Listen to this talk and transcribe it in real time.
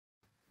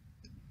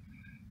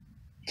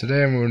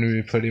Today I'm going to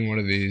be putting one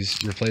of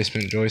these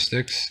replacement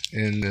joysticks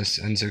in this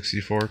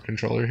N64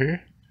 controller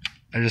here.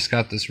 I just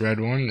got this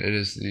red one. It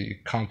is the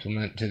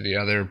complement to the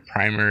other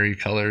primary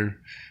color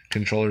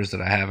controllers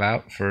that I have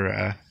out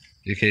for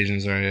the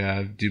occasions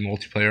I do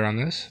multiplayer on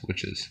this,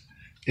 which is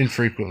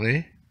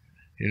infrequently,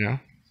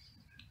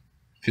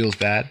 feels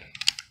bad.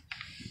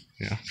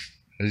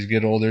 As you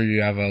get older,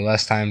 you have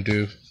less time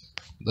to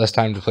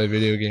play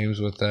video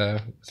games with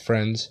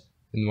friends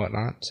and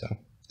whatnot. So,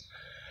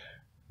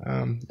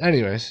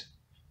 anyways,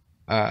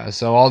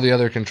 so all the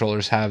other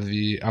controllers have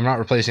the. I'm not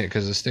replacing it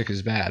because the stick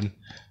is bad,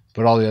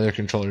 but all the other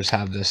controllers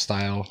have this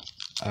style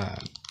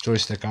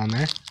joystick on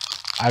there.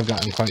 I've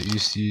gotten quite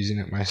used to using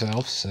it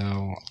myself,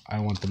 so I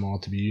want them all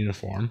to be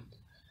uniform.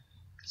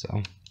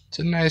 So it's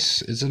a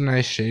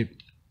nice shape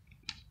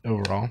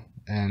overall,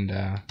 and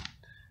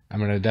I'm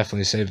gonna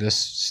definitely save this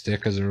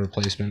stick as a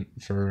replacement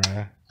for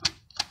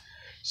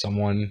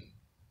someone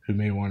who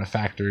may want a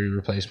factory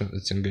replacement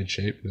that's in good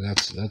shape.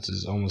 That's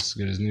almost as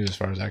good as new as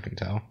far as I can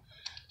tell,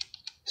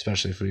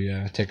 especially if we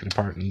take it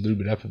apart and lube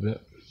it up a bit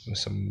with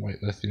some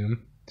white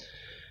lithium.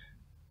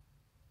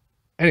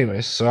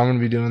 Anyways, so I'm going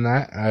to be doing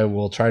that. I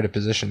will try to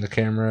position the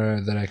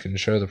camera that I can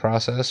show the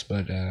process,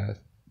 but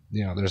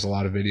there's a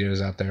lot of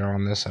videos out there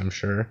on this, I'm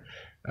sure.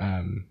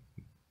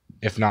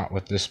 If not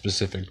with this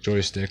specific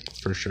joystick,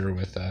 for sure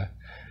with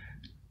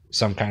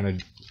some kind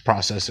of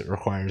process that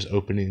requires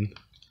opening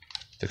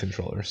the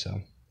controller.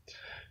 So,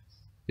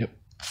 yep.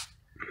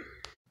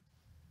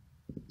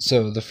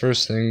 So the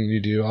first thing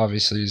you do,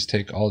 obviously, is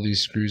take all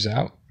these screws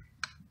out.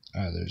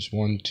 There's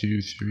 1,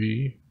 2,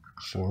 3,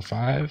 4,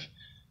 5.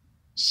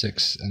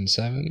 6 and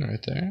 7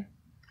 right there,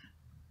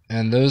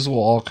 and those will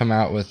all come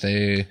out with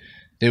a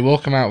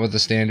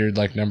standard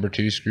like number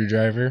 2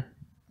 screwdriver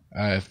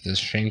if the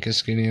shank is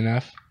skinny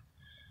enough,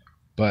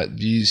 but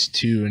these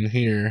two in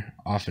here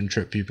often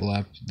trip people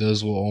up.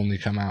 Those will only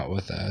come out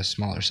with a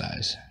smaller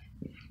size,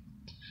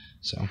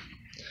 so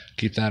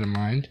keep that in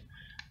mind.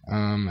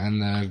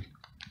 And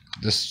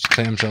this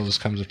clamshell just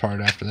comes apart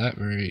after that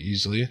very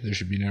easily. There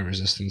should be no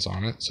resistance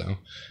on it, so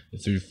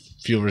if you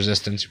feel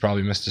resistance, you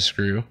probably missed a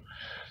screw.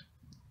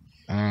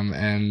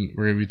 And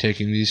we're going to be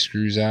taking these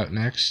screws out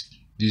next.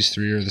 These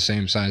three are the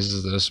same size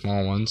as those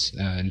small ones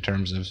in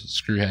terms of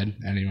screw head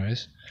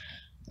anyways.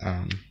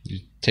 We're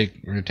going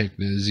to take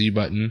the Z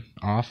button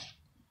off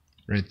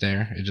right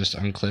there. It just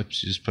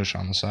unclips. You just push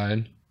on the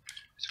side.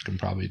 So you can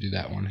probably do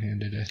that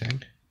one-handed, I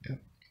think. Yep.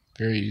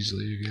 Very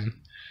easily again.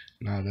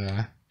 Not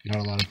a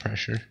lot of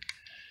pressure.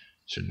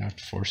 Shouldn't have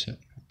to force it.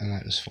 And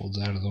that just folds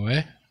out of the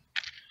way.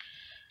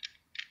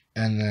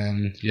 And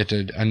then you have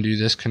to undo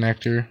this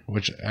connector,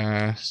 which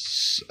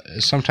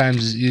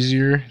sometimes is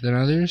easier than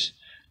others.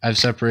 I've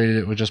separated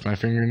it with just my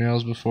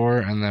fingernails before,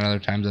 and then other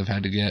times I've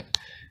had to get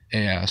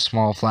a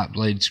small flat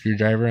blade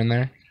screwdriver in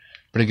there.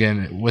 But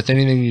again, with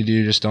anything you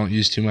do, just don't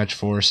use too much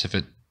force. If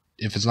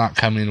it's not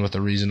coming with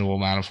a reasonable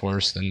amount of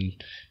force, then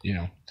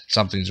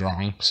something's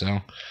wrong.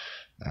 So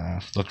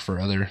look for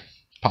other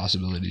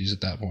possibilities at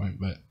that point.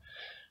 But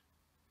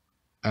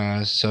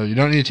so you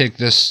don't need to take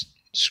this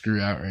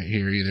screw out right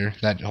here either.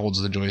 That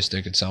holds the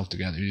joystick itself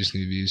together. You just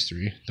need these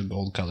three, the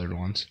gold colored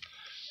ones,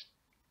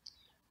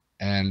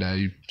 and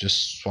you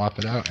just swap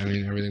it out. I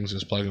mean, everything's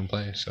just plug and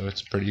play, so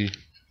it's pretty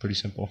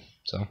simple.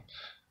 So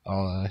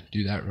I'll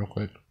do that real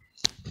quick.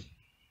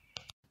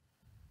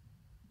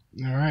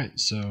 Alright,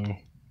 so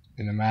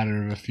in a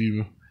matter of a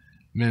few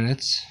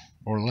minutes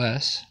or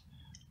less,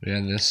 we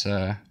have this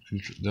the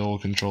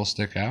old control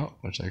stick out,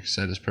 which like I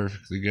said is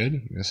perfectly good.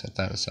 I'm gonna set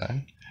that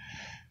aside.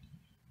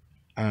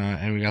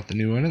 And we got the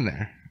new one in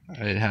there.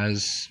 It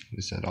has,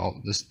 we said,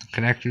 the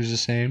connector's the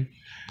same.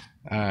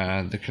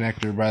 The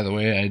connector, by the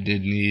way, I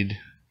did need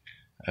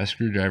a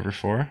screwdriver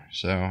for,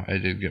 so I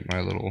did get my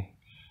little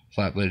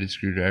flat-bladed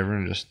screwdriver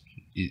and just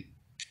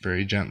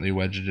very gently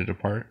wedged it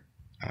apart.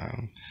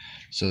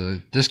 So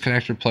this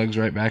connector plugs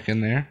right back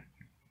in there,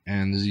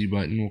 and the Z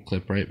button will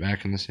clip right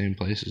back in the same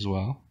place as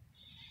well.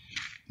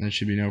 That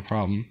should be no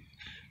problem.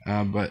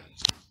 But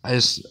I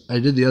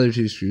did the other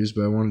two screws,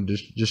 but I wanted to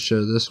just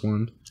show this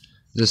one.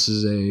 This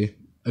is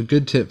a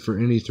good tip for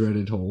any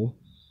threaded hole,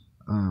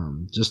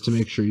 just to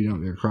make sure you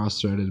don't get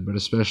cross-threaded, but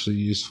especially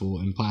useful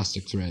in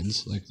plastic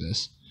threads like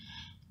this.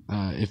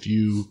 If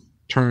you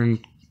turn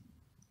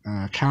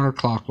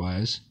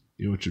counterclockwise,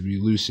 which would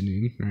be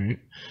loosening, right,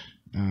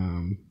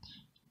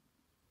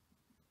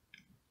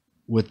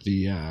 with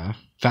the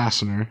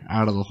fastener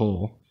out of the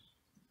hole,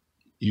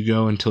 you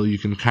go until you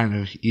can kind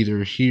of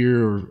either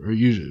hear or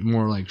usually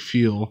more like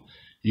feel,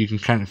 you can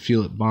kind of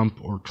feel it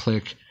bump or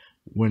click.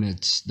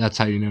 That's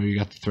how you know you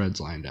got the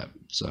threads lined up.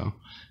 So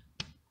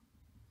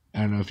I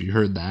don't know if you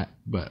heard that,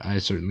 but I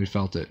certainly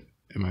felt it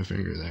in my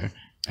finger there,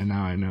 and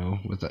now I know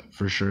with it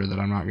for sure that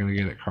I'm not going to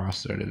get it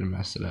cross-threaded and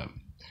mess it up.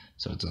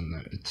 So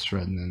it's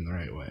threading in the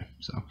right way.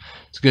 So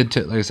it's a good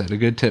tip, like I said, a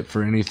good tip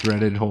for any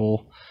threaded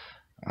hole,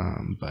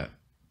 but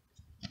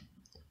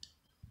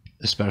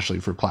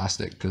especially for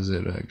plastic, because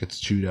it gets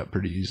chewed up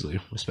pretty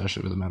easily,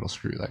 especially with a metal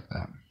screw like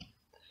that.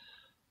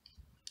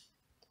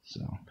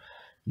 So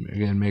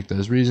Again, make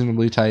those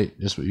reasonably tight,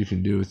 just what you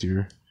can do with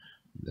your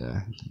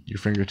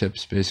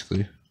fingertips,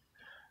 basically.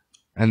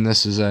 And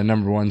this is a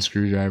 #1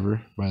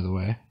 screwdriver, by the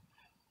way,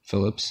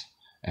 Phillips.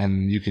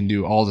 And you can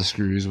do all the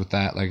screws with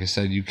that. Like I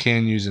said, you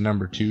can use a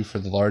 #2 for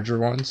the larger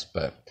ones,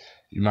 but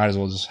you might as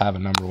well just have a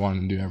 #1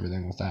 and do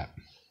everything with that.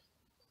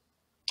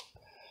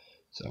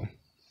 So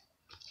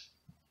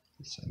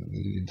you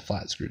need the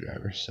flat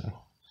screwdriver.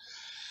 So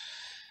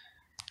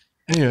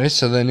anyway,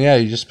 so then yeah,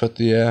 you just put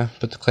the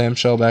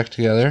clamshell back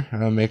together.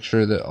 Make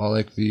sure that all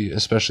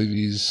especially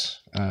these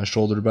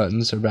shoulder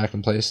buttons are back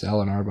in place, the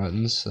L and R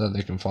buttons.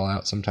 They can fall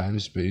out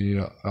sometimes, but you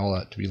need all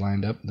that to be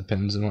lined up, the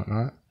pins and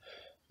whatnot.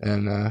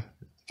 And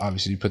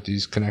obviously you put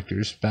these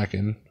connectors back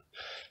in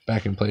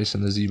place,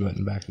 and the Z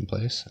button back in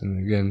place.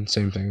 And again,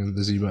 same thing,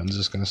 the Z button's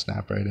just going to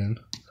snap right in.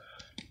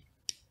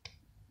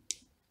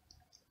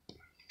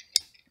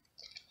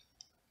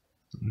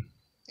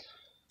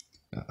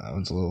 That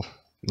one's a little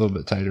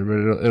bit tighter,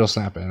 but it'll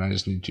snap in. I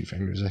just need 2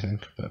 fingers, I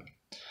think. But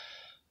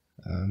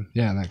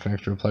yeah, and that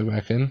connector will plug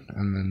back in,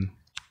 and then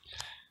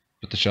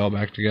put the shell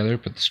back together,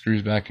 put the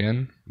screws back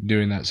in,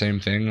 doing that same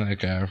thing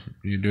like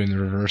you're doing the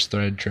reverse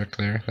thread trick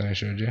there that I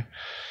showed you.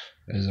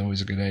 That is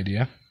always a good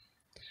idea.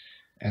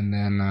 And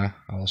then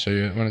I'll show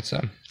you it when it's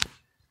done.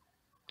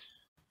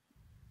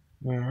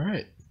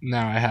 Alright,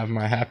 now I have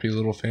my happy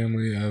little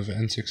family of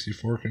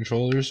N64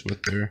 controllers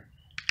with their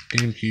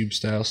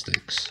Gamecube-style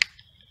sticks.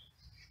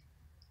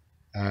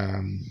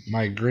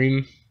 My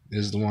green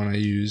is the one I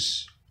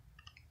use,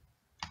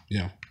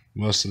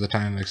 most of the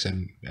time. Like I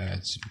said,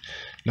 it's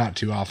not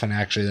too often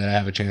actually that I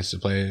have a chance to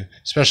play,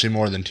 especially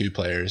more than 2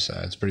 players.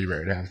 It's pretty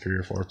rare to have 3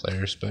 or 4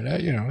 players, but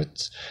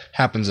it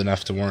happens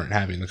enough to warrant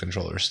having the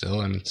controller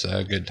still, and it's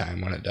a good time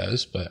when it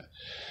does. But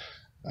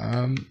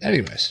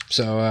anyways,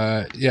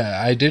 so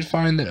yeah, I did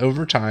find that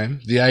over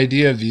time, the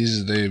idea of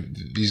these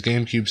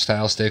GameCube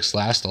style sticks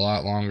last a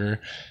lot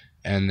longer,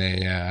 and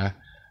they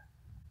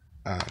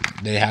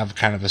have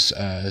kind of a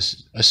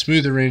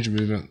smoother range of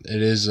movement.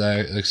 It is,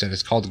 like I said,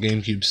 it's called the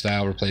GameCube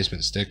style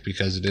replacement stick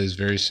because it is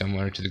very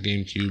similar to the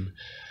GameCube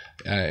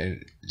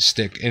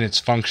stick in its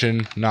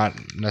function, not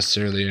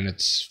necessarily in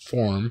its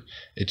form.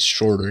 It's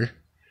shorter,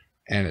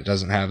 and it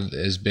doesn't have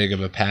as big of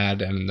a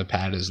pad, and the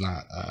pad is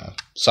not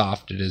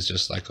soft. It is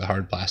just like the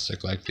hard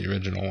plastic, like the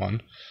original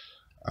one.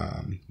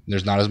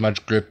 There's not as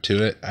much grip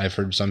to it. I've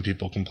heard some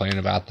people complain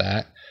about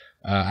that.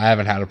 I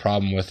haven't had a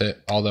problem with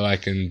it, although I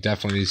can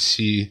definitely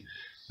see,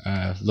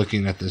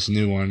 looking at this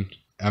new one,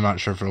 I'm not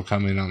sure if it'll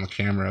come in on the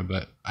camera,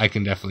 but I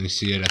can definitely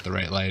see it at the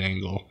right light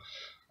angle.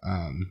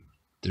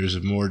 There's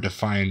a more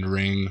defined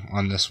ring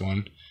on this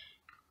one,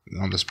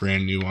 on this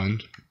brand new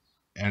one,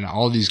 and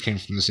all these came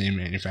from the same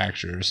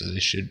manufacturer, so they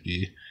should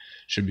be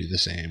the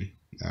same.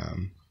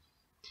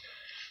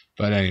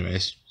 But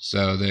anyways,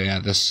 so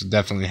this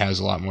definitely has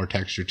a lot more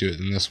texture to it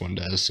than this one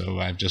does, so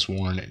I've just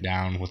worn it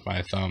down with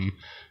my thumb.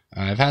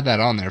 I've had that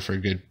on there for a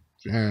good,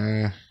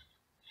 at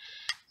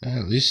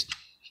least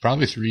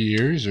probably 3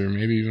 years, or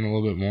maybe even a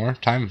little bit more.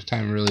 Time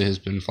really has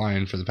been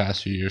flying for the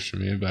past few years for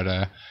me,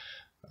 but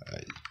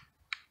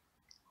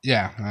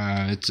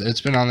yeah,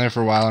 it's been on there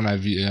for a while, and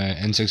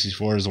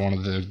N64 is one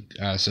of the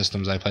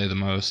systems I play the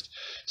most,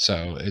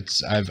 so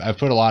I've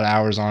put a lot of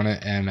hours on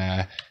it,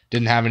 and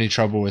didn't have any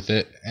trouble with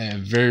it.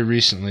 And very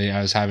recently,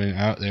 I was having,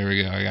 oh, there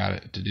we go, I got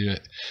it to do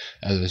it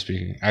as I was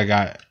speaking.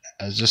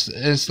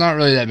 It's not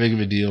really that big of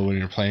a deal when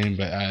you're playing,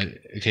 but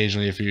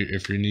occasionally if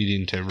you're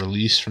needing to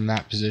release from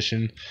that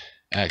position,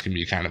 that can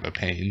be kind of a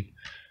pain.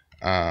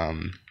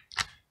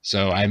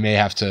 So I may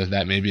have to,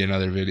 that may be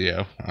another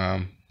video.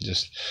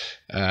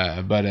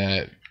 But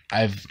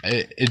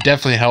it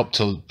definitely helped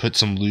to put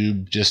some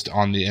lube just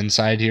on the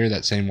inside here,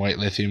 that same white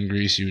lithium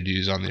grease you would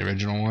use on the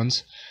original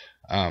ones.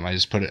 I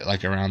just put it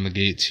like around the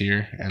gates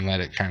here and let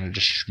it kind of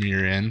just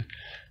smear in.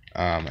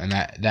 And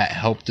that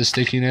helped the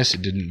stickiness.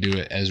 It didn't do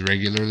it as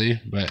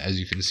regularly, but as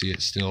you can see,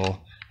 it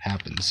still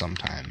happens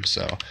sometimes.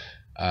 So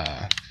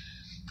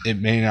it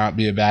may not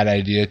be a bad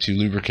idea to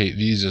lubricate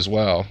these as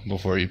well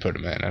before you put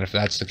them in. And if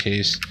that's the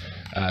case,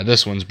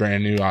 this one's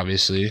brand new,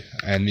 obviously,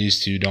 and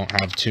these two don't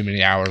have too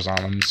many hours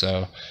on them.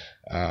 So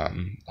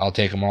I'll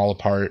take them all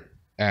apart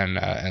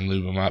and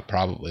lube them up.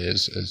 Probably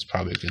is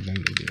probably a good thing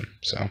to do.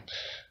 So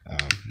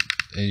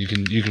and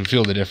you can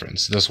feel the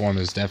difference. This one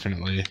is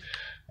definitely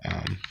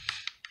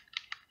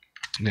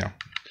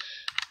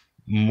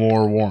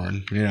more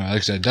worn. Like I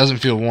said, it doesn't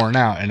feel worn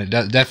out, and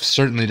it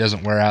certainly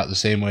doesn't wear out the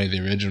same way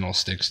the original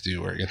sticks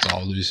do, where it gets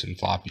all loose and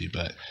floppy.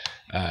 But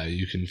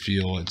you can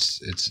feel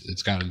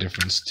it's got a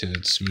difference to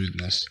its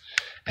smoothness,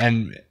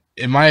 and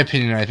in my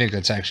opinion, I think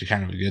that's actually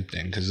kind of a good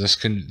thing, because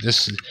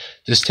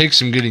this takes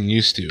some getting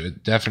used to.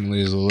 It definitely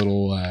is a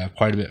little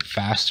quite a bit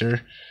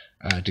faster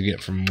to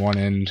get from one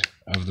end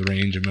of the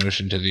range of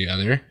motion to the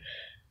other.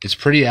 It's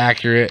pretty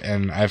accurate,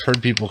 and I've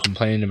heard people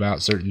complain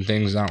about certain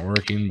things not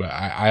working, but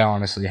I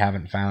honestly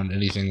haven't found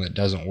anything that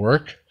doesn't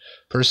work,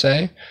 per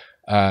se.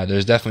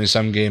 There's definitely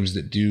some games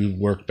that do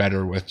work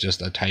better with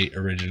just a tight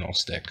original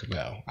stick,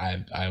 though.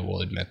 I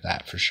will admit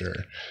that for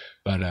sure.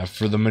 But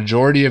for the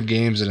majority of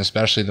games, and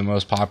especially the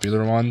most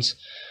popular ones,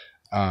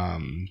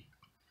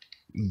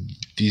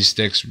 these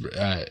sticks,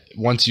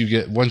 once you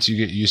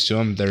get used to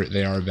them,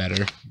 they are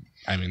better.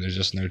 I mean, there's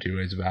just no two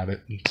ways about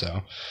it.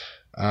 So,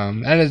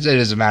 and it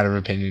is a matter of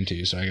opinion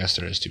too. So I guess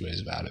there is two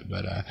ways about it.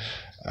 But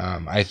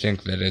I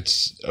think that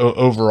it's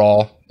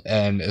overall,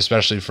 and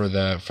especially for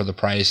the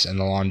price and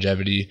the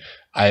longevity,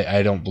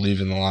 I don't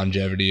believe in the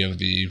longevity of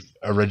the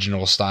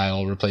original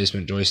style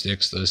replacement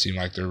joysticks. Those seem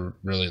like they're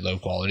really low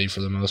quality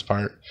for the most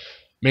part.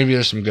 Maybe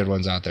there's some good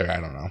ones out there, I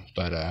don't know,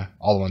 but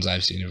all the ones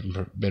I've seen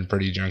have been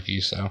pretty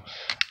junky. So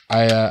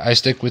I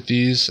stick with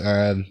these.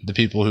 The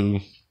people who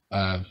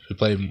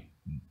play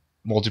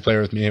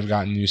multiplayer with me have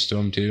gotten used to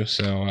them too.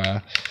 So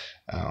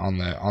on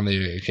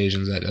the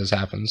occasions that does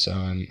happen. So,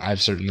 and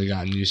I've certainly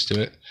gotten used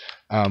to it.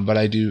 But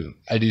I do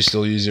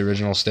still use the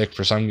original stick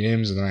for some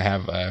games, and then I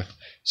have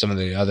some of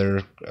the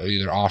other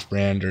either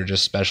off-brand or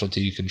just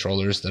specialty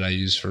controllers that I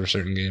use for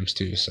certain games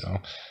too. So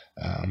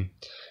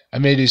I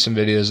may do some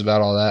videos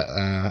about all that.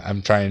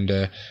 I'm trying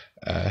to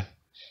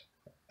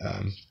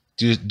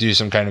do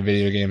some kind of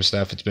video game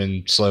stuff. It's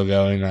been slow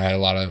going. I had a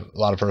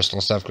lot of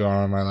personal stuff going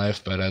on in my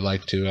life, but I'd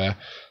like to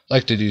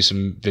do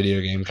some video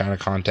game kind of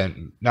content,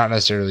 not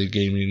necessarily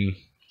gaming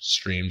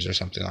streams or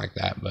something like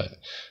that, but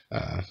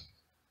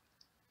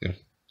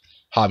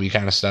hobby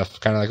kind of stuff,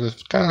 kind of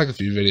like a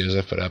few videos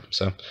I've put up.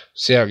 So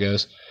see how it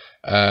goes.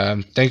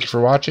 Thank you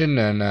for watching,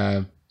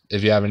 and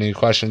if you have any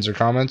questions or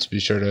comments, be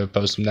sure to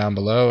post them down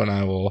below, and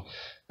I will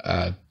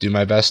do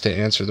my best to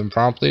answer them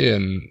promptly.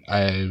 And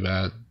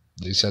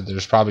they said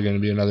there's probably going to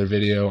be another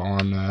video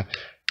on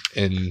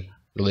in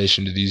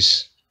relation to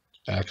these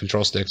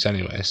control sticks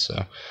anyway.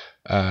 So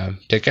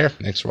take care.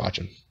 Thanks for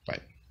watching.